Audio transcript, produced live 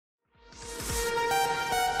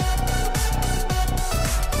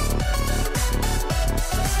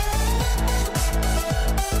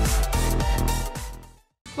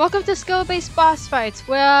Welcome to skill-based boss fights,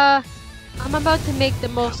 where I'm about to make the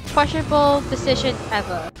most questionable decision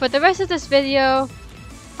ever. For the rest of this video,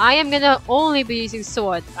 I am gonna only be using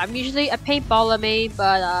sword. I'm usually a paintballer main,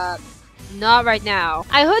 but not right now.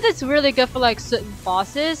 I heard it's really good for like certain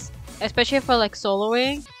bosses, especially for like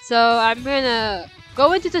soloing. So I'm gonna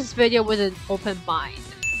go into this video with an open mind.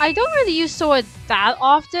 I don't really use sword that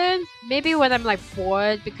often, maybe when I'm like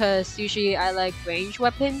bored, because usually I like ranged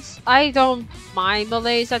weapons. I don't mind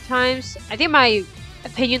melees at times. I think my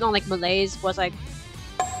opinion on like melees was like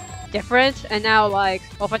different, and now like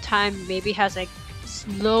over time maybe has like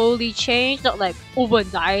slowly changed, not like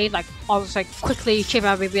overnight, like almost like quickly change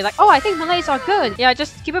my maybe like, oh, I think melees are good. Yeah,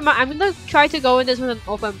 just keep in mind, I'm gonna try to go in this with an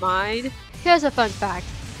open mind. Here's a fun fact.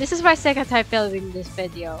 This is my second time filming this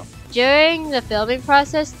video. During the filming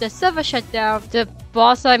process, the server shut down. The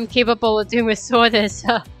boss I'm capable of doing with sword is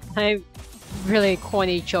I'm really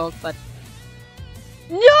corny joke, but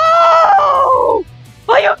no!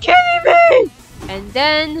 Are you kidding me? And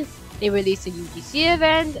then they released a UGC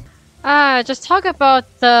event. Just talk about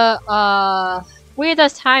the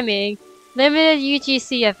weirdest timing, limited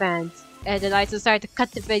UGC event, and then I decided to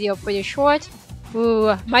cut the video pretty short.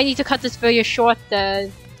 Ooh, might need to cut this video short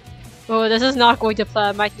then. Oh, this is not going to plan.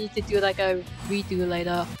 I might need to do like a redo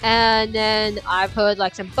later. And then I've heard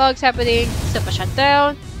like some bugs happening, server shut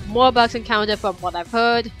down, more bugs encountered from what I've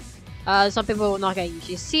heard. Some people will not get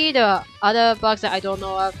UGC, there are other bugs that I don't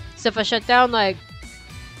know of. Server shut down like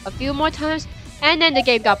a few more times, and then the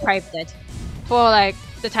game got private for like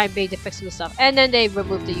the time being to fix some stuff. And then they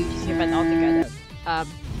removed the UGC event altogether.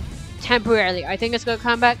 Temporarily. I think it's gonna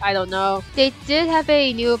come back, I don't know. They did have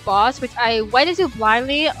a new boss, which I went into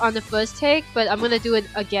blindly on the first take, but I'm gonna do it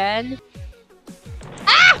again.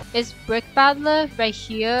 Ah! It's Brick Battler right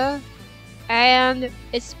here. And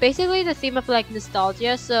it's basically the theme of like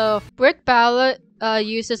nostalgia. So Brick Battler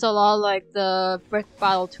uses a lot of like the brick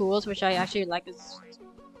battle tools, which I actually like. It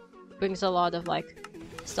brings a lot of like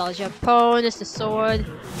nostalgia. Pwn is the sword.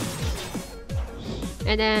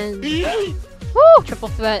 And then woo! Triple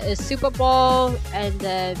threat is Super Bowl, and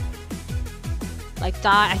then like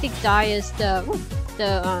die. I think die is the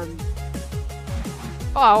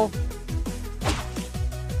oh,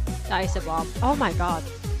 die is the bomb. Oh my god,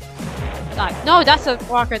 die! No, that's a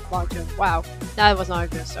rocket launcher. Wow, that was not a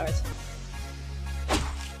good start.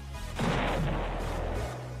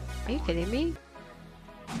 Are you kidding me?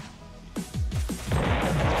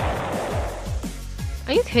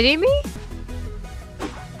 Are you kidding me?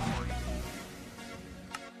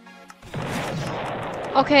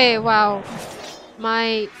 Okay, wow.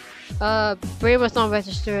 My brain was not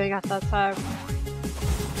registering at that time.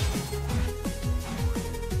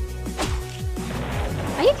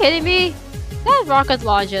 Are you kidding me? That rocket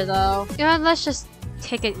launcher though. You know, let's just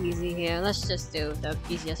take it easy here. Let's just do the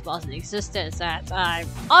easiest boss in existence that I'm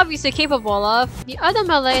obviously capable of. The other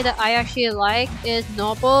melee that I actually like is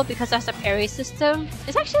Noble, because that's a parry system.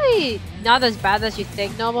 It's actually not as bad as you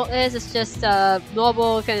think Noble is. It's just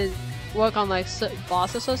Noble can work on like certain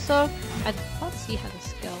bosses or so. Let's see how the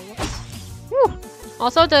skill looks. Woo.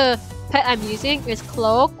 Also, the pet I'm using is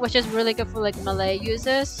Cloak, which is really good for like melee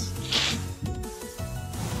users.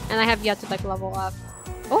 And I have yet to like level up.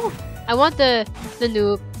 Oh, I want the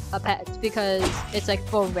noob pet because it's like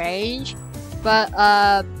full range, but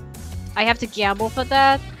I have to gamble for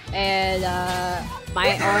that, and my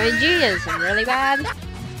RNG is really bad.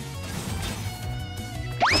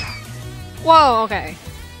 Whoa, okay.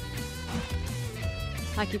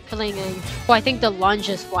 I keep flinging. Oh, I think the lunge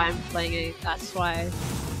is why I'm flinging. That's why.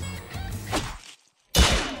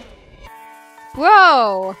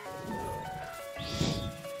 Bro!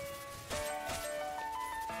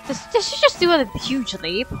 Did she just do a huge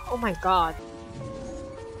leap? Oh my god.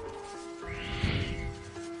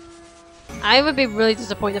 I would be really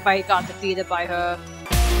disappointed if I got defeated by her.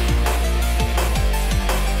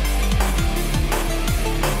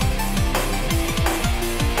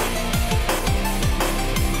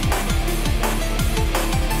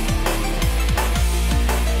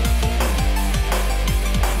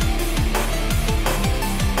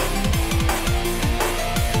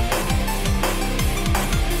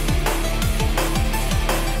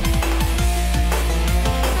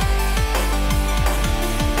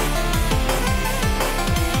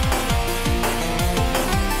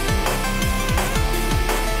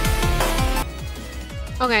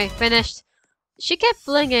 Okay, finished. She kept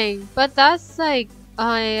flinging, but that's like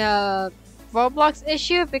a Roblox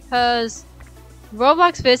issue, because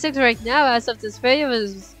Roblox physics right now, as of this video,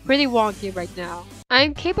 is pretty wonky right now.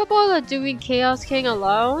 I'm capable of doing Chaos King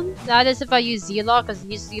alone. That is if I use Z-Lock, because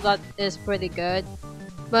Z-Lock is pretty good.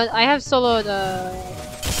 But I have soloed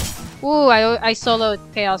Ooh, I soloed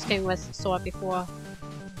Chaos King with sword before.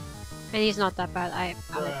 And he's not that bad. I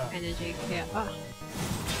have out of energy. Yeah. Oh.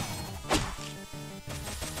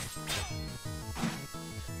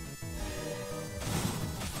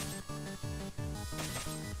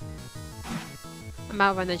 I'm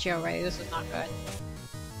out of energy already. This is not good.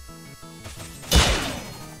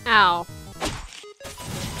 Ow.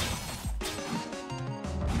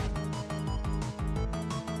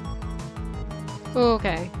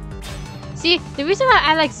 Okay. See, the reason why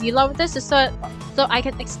I like Zilla with this is so I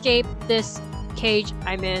can escape this cage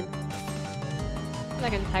I'm in. I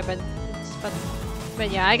can type it, but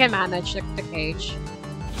yeah, I can manage the cage.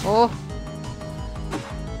 Oh.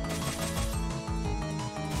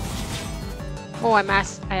 Oh, I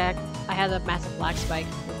had a massive black spike.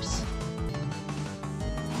 Oops.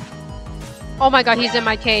 Oh my god, he's in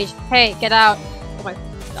my cage. Hey, get out. Oh my god.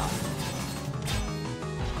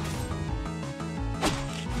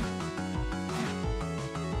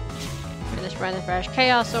 Vanish, Fresh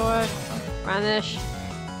Chaos Sword. Vanish.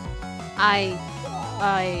 I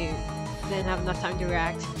didn't have enough time to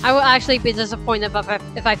react. I will actually be disappointed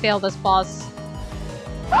if I fail this boss.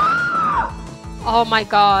 Oh my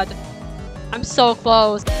god. I'm so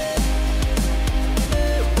close.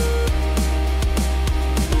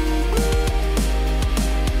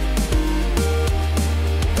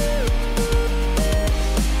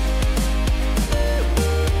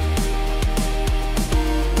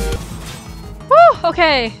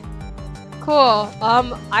 Okay, cool.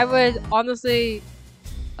 I would honestly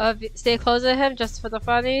stay close to him just for the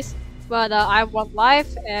funnies, but I want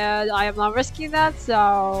life and I am not risking that,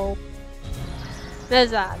 so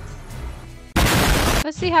there's that.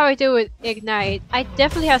 Let's see how I do with Ignite. I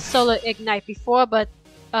definitely have solo Ignite before, but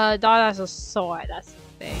not as a sword, that's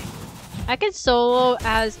the thing. I can solo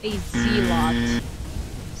as a Zealot.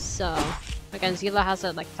 So, again, Zealot has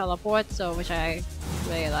a like teleport, so which I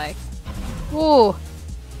really like. Ooh!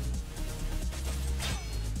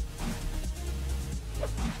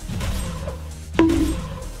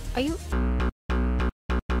 Are you?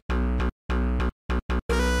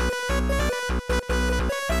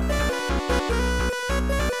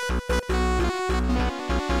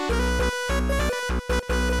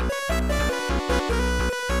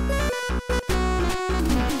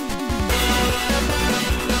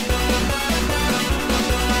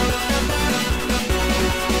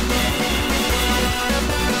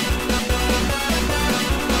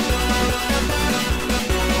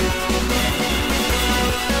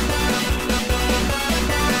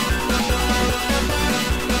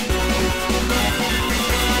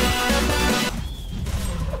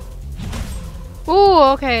 Ooh,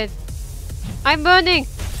 okay. I'm burning!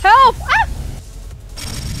 Help! Ah!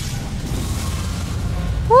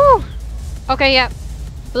 Woo! Okay, yeah.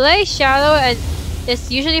 Blaze Shadow and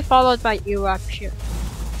it's usually followed by Eruption.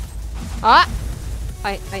 Ah!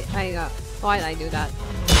 Why did I do that?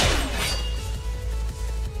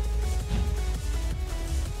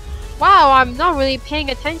 Wow, I'm not really paying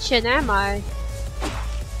attention, am I?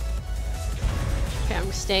 Okay,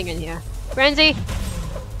 I'm staying in here. Frenzy!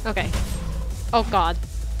 Okay. Oh god.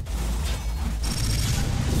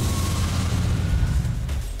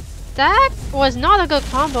 That was not a good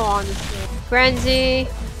combo, honestly. Frenzy.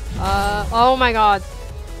 Oh my god.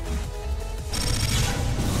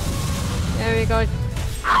 There we go. Are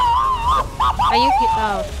you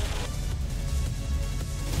oh.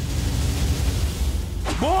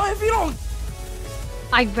 Boy, if you don't...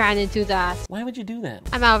 I ran into that. Why would you do that?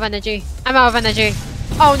 I'm out of energy. I'm out of energy.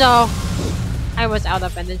 Oh no. I was out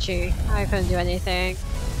of energy. I couldn't do anything.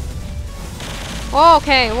 Oh,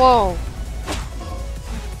 okay, whoa.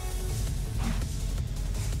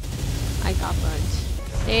 I got burned.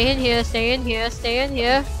 Stay in here, stay in here, stay in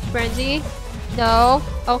here. Frenzy. No.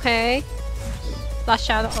 Okay. Flash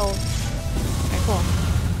shadow. Oh. Okay, cool.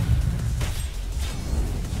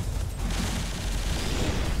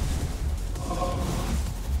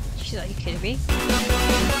 She's like, are you kidding me?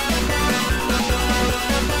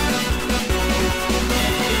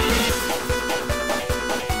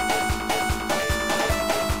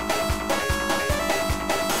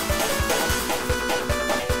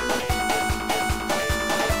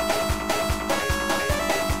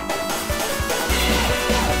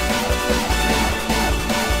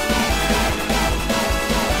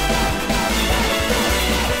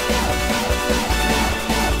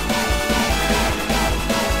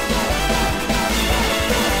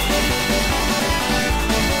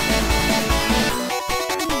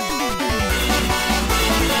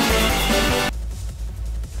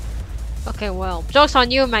 Okay, well, joke's on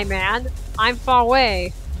you, my man. I'm far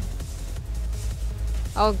away.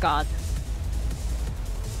 Oh god.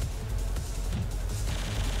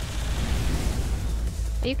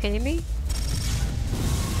 Are you kidding me?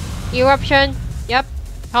 Eruption. Yep.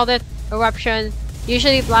 Called it. Eruption.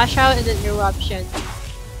 Usually blast out and then eruption.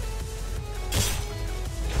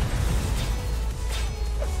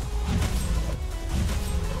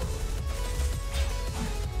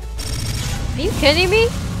 Are you kidding me?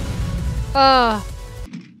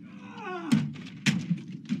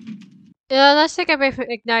 Yeah, let's take a break from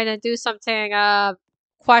Ignite and do something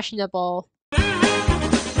questionable.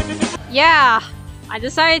 Yeah! I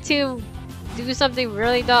decided to do something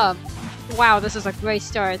really dumb. Wow, this is a great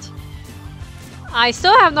start. I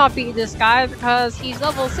still have not beaten this guy because he's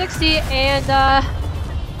level 60 and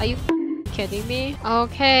are you kidding me?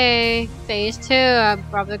 Okay, phase 2. I'm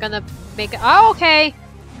probably gonna make it. Oh, okay!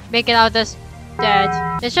 Make it out this dead.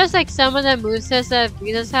 It's just like some of the movesets that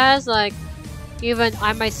Venus has, like even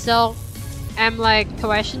I myself am like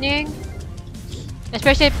questioning.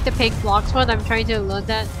 Especially if the pink blocks one, I'm trying to learn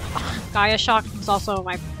that. Gaia Shock is also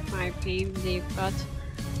my pain name, but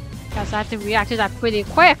because I have to react to that pretty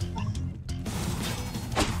quick.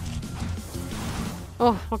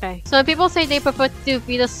 Oh, okay. Some people say they prefer to do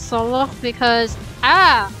Venus solo because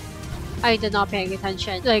I did not pay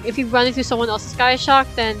attention. Like if you run into someone else's Gaia Shock,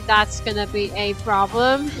 then that's gonna be a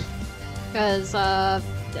problem because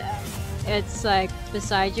it's like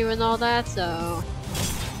beside you and all that. So.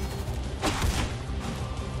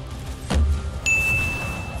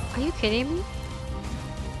 Are you kidding me?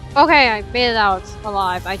 Okay, I made it out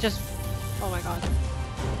alive. I just... Oh my god.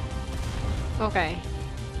 Okay.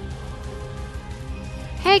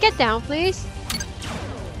 Hey, get down, please.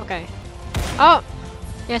 Okay. Oh!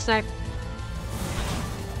 Yes, knife.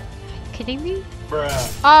 Are you kidding me?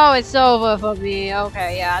 Bruh. Oh, it's over for me.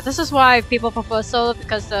 Okay, yeah. This is why people prefer solo,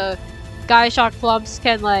 because the Gaia Shock clumps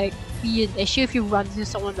can, like, be an issue if you run into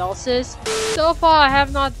someone else's. So far, I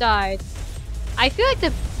have not died. I feel like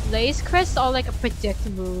the Blaze Crest are like a predict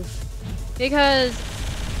move. Because...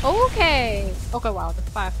 Okay! Okay, wow, the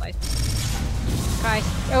fireflies. Guys,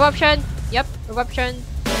 eruption! Yep, eruption.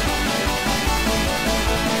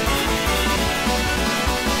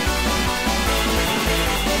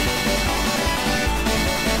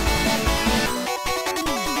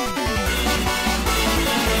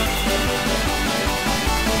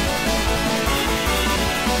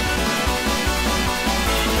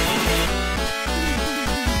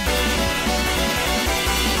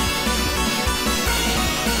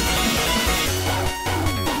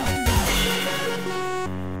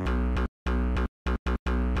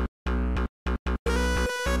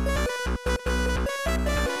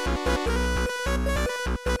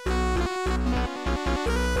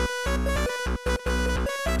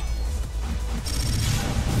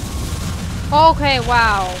 Okay,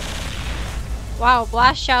 wow. Wow,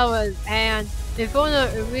 Blast Shower and Inferno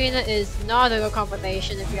Arena is not a good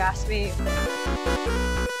combination if you ask me.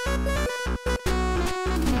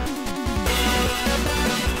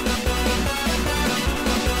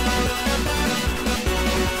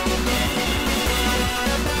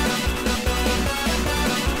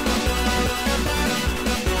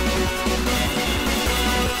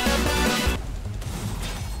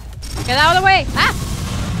 Get out of the way! Ah!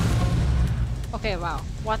 Okay, wow.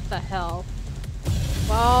 What the hell?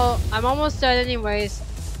 Well, I'm almost dead anyways.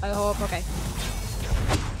 I hope. Okay.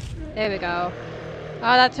 There we go. Oh,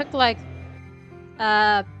 that took like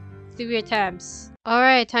 3 attempts.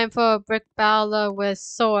 Alright, time for a brick battler with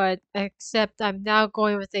sword. Except I'm now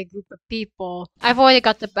going with a group of people. I've already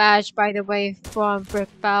got the badge, by the way, from brick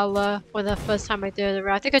battler for the first time I did it.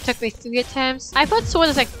 I think it took me 3 attempts. I thought sword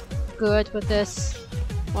is like good with this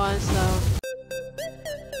one, so.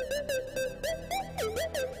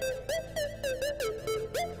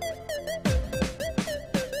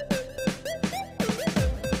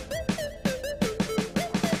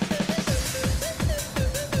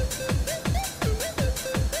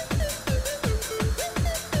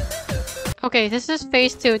 Okay, this is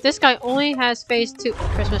phase 2. This guy only has phase 2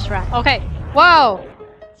 Christmas wrap. Okay, whoa!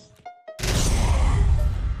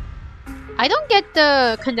 I don't get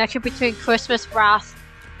the connection between Christmas Wrath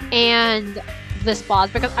and this boss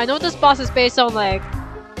because I know this boss is based on like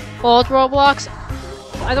old Roblox.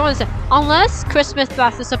 I don't understand. Unless Christmas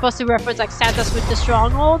Wrath is supposed to reference like Santa's with the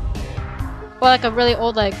Stronghold or like a really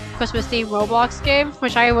old like Christmas themed Roblox game,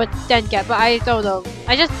 which I would then get, but I don't know.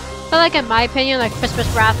 I just feel like in my opinion like Christmas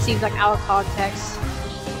Wrath seems like out of context.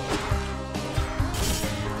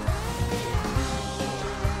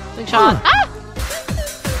 Big shot. Ah!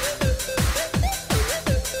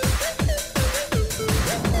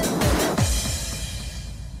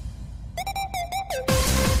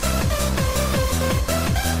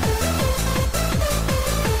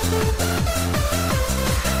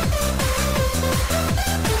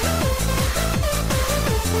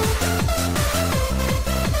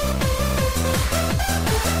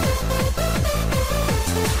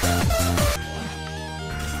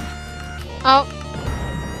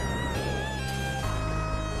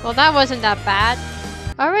 Well, that wasn't that bad.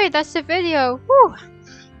 Alright, that's the video. Whew.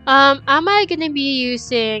 Am I gonna be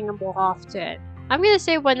using more often? I'm gonna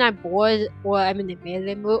say when I'm bored or I'm in the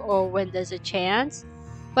melee mood or when there's a chance.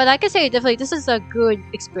 But I can say definitely this is a good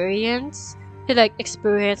experience to like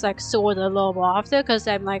experience like sword a little more often because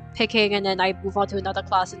I'm like picking and then I move on to another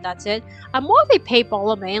class and that's it. I'm more of a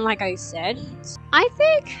paintballer main, like I said. I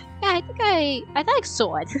think I like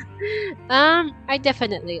sword. I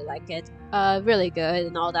definitely like it. Really good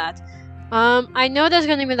and all that. I know there's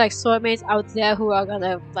gonna be like sword mates out there who are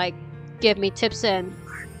gonna like give me tips and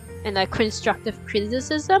like constructive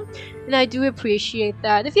criticism, and I do appreciate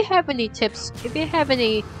that. If you have any tips, if you have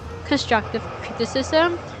any constructive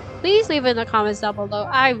criticism, please leave it in the comments down below.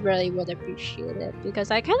 I really would appreciate it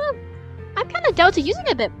because I'm kind of down to using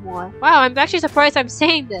it a bit more. Wow, I'm actually surprised I'm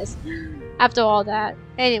saying this after all that.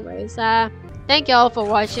 Anyways, thank y'all for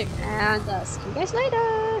watching, and see you guys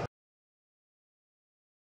later.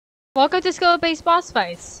 Welcome to skill-based boss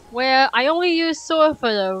fights, where I only use sword for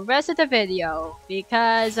the rest of the video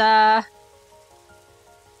because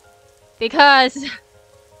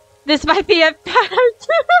this might be a pattern.